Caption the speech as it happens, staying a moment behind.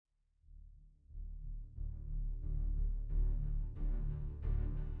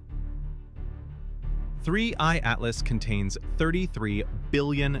3I Atlas contains 33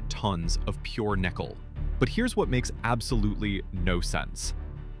 billion tons of pure nickel. But here's what makes absolutely no sense.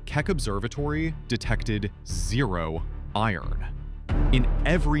 Keck Observatory detected 0 iron. In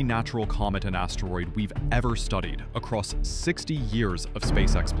every natural comet and asteroid we've ever studied across 60 years of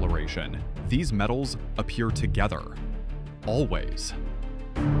space exploration, these metals appear together. Always.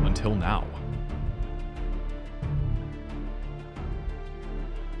 Until now.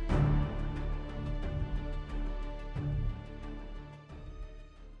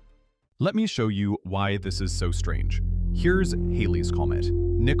 Let me show you why this is so strange. Here's Halley's Comet.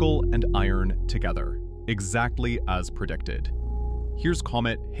 Nickel and iron together, exactly as predicted. Here's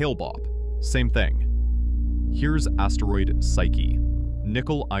Comet Hale-Bopp, same thing. Here's asteroid Psyche,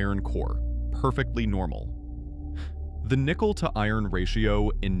 nickel-iron core, perfectly normal. The nickel to iron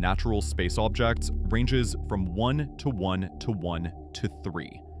ratio in natural space objects ranges from 1 to 1 to 1 to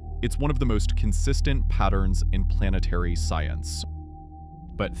 3. It's one of the most consistent patterns in planetary science.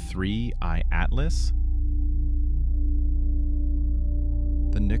 But 3I Atlas?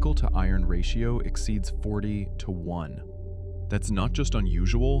 The nickel to iron ratio exceeds 40 to 1. That's not just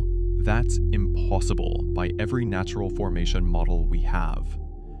unusual, that's impossible by every natural formation model we have.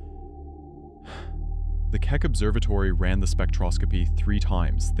 The Keck Observatory ran the spectroscopy 3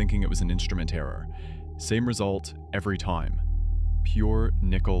 times, thinking it was an instrument error. Same result every time. Pure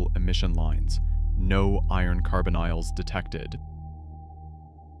nickel emission lines. No iron carbonyls detected.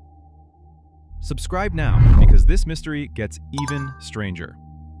 Subscribe now, because this mystery gets even stranger.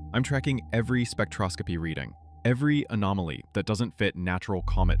 I'm tracking every spectroscopy reading, every anomaly that doesn't fit natural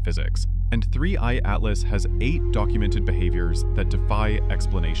comet physics, and 3I Atlas has 8 documented behaviors that defy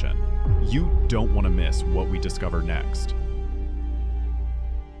explanation. You don't want to miss what we discover next.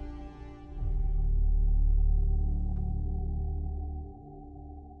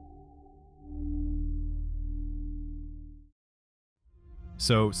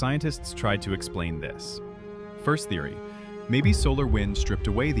 So scientists tried to explain this. First theory, maybe solar wind stripped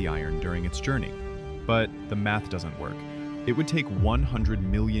away the iron during its journey. But the math doesn't work. It would take 100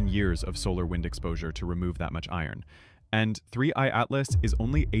 million years of solar wind exposure to remove that much iron. And 3I Atlas is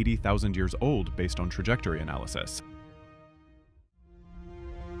only 80,000 years old based on trajectory analysis.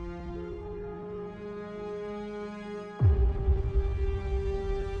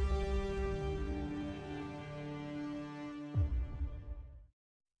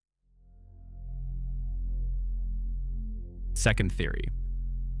 Second theory.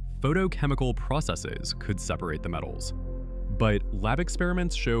 Photochemical processes could separate the metals. But lab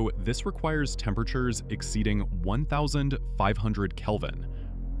experiments show this requires temperatures exceeding 1,500 Kelvin,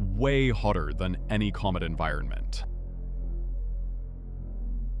 way hotter than any comet environment.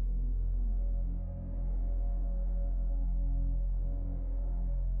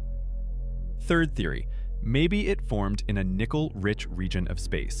 Third theory. Maybe it formed in a nickel-rich region of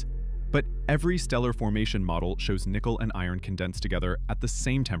space. But every stellar formation model shows nickel and iron condensed together at the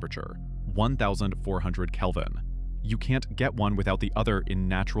same temperature, 1,400 Kelvin. You can't get one without the other in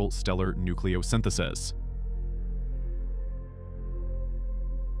natural stellar nucleosynthesis.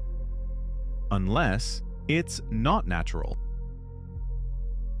 Unless it's not natural.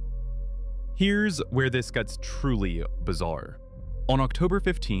 Here's where this gets truly bizarre. On October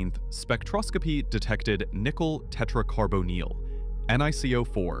 15th, spectroscopy detected nickel tetracarbonyl,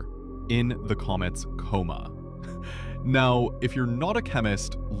 NiCO4, in the comet's coma. Now, if you're not a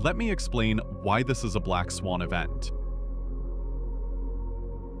chemist, let me explain why this is a black swan event.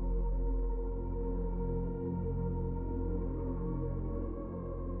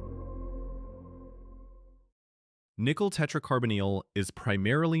 Nickel tetracarbonyl is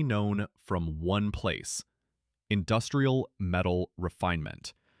primarily known from one place: industrial metal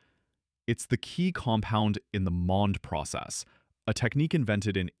refinement. It's the key compound in the Mond process, a technique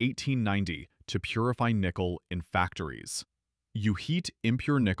invented in 1890 to purify nickel in factories. You heat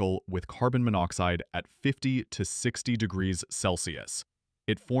impure nickel with carbon monoxide at 50 to 60 degrees Celsius.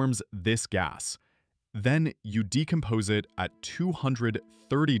 It forms this gas. Then you decompose it at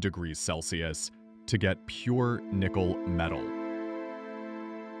 230 degrees Celsius to get pure nickel metal.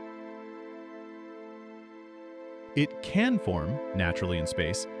 It can form naturally in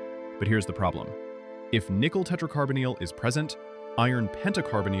space, but here's the problem. If nickel tetracarbonyl is present, iron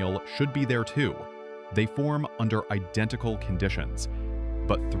pentacarbonyl should be there too. They form under identical conditions.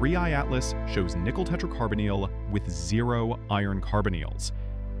 But 3I Atlas shows nickel tetracarbonyl with 0 iron carbonyls.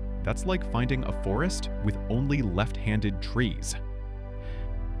 That's like finding a forest with only left-handed trees.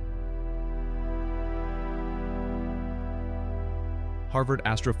 Harvard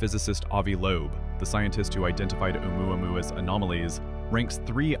astrophysicist Avi Loeb, the scientist who identified Oumuamua's anomalies, ranks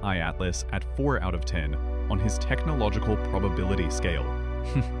 3I Atlas at 4 out of 10 on his technological probability scale.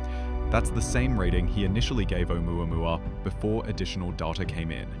 That's the same rating he initially gave Oumuamua before additional data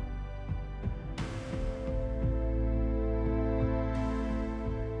came in.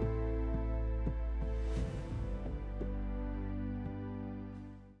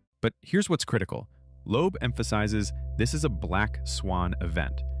 But here's what's critical. Loeb emphasizes this is a black swan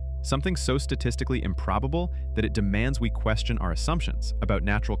event, something so statistically improbable that it demands we question our assumptions about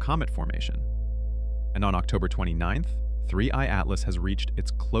natural comet formation. And on October 29th, 3I Atlas has reached its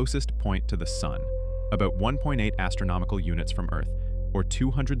closest point to the Sun, about 1.8 astronomical units from Earth, or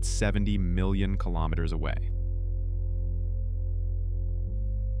 270 million kilometers away.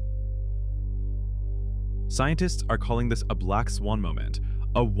 Scientists are calling this a black swan moment,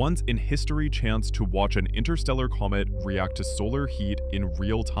 a once-in-history chance to watch an interstellar comet react to solar heat in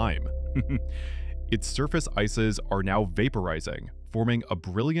real time. Its surface ices are now vaporizing, forming a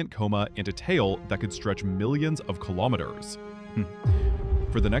brilliant coma and a tail that could stretch millions of kilometers.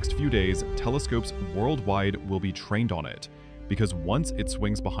 For the next few days, telescopes worldwide will be trained on it, because once it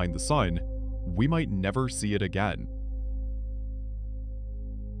swings behind the Sun, we might never see it again.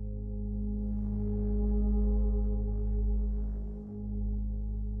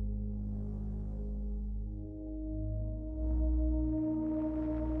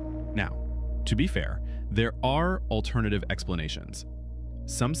 Now, to be fair, there are alternative explanations.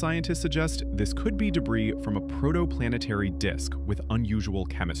 Some scientists suggest this could be debris from a protoplanetary disk with unusual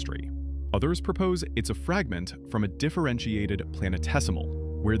chemistry. Others propose it's a fragment from a differentiated planetesimal,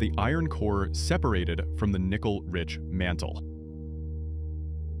 where the iron core separated from the nickel-rich mantle.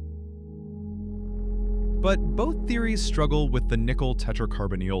 But both theories struggle with the nickel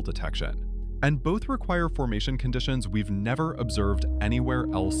tetracarbonyl detection, and both require formation conditions we've never observed anywhere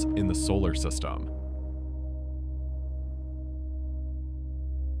else in the solar system.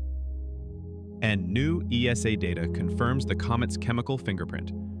 And new ESA data confirms the comet's chemical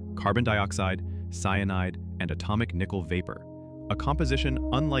fingerprint: carbon dioxide, cyanide, and atomic nickel vapor, a composition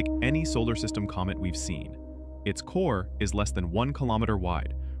unlike any solar system comet we've seen. Its core is less than 1 kilometer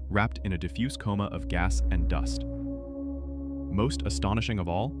wide, wrapped in a diffuse coma of gas and dust. Most astonishing of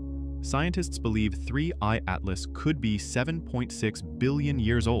all, scientists believe 3I Atlas could be 7.6 billion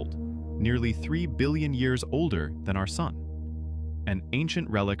years old, nearly 3 billion years older than our Sun, an ancient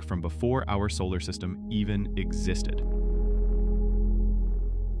relic from before our solar system even existed.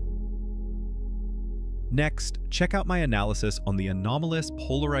 Next, check out my analysis on the anomalous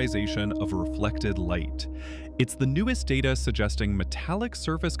polarization of reflected light. It's the newest data suggesting metallic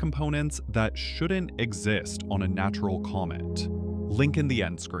surface components that shouldn't exist on a natural comet. Link in the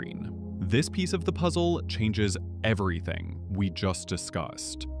end screen. This piece of the puzzle changes everything we just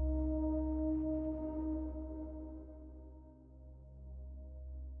discussed.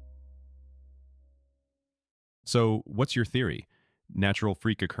 So, what's your theory? Natural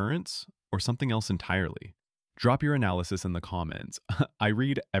freak occurrence, or something else entirely? Drop your analysis in the comments. I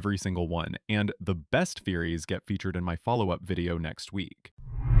read every single one, and the best theories get featured in my follow-up video next week.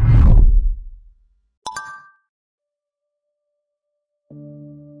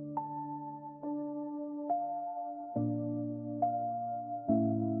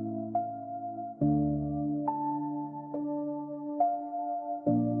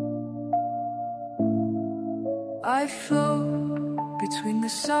 I float between the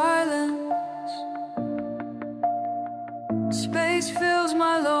silence. Space fills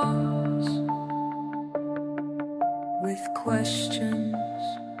my lungs with questions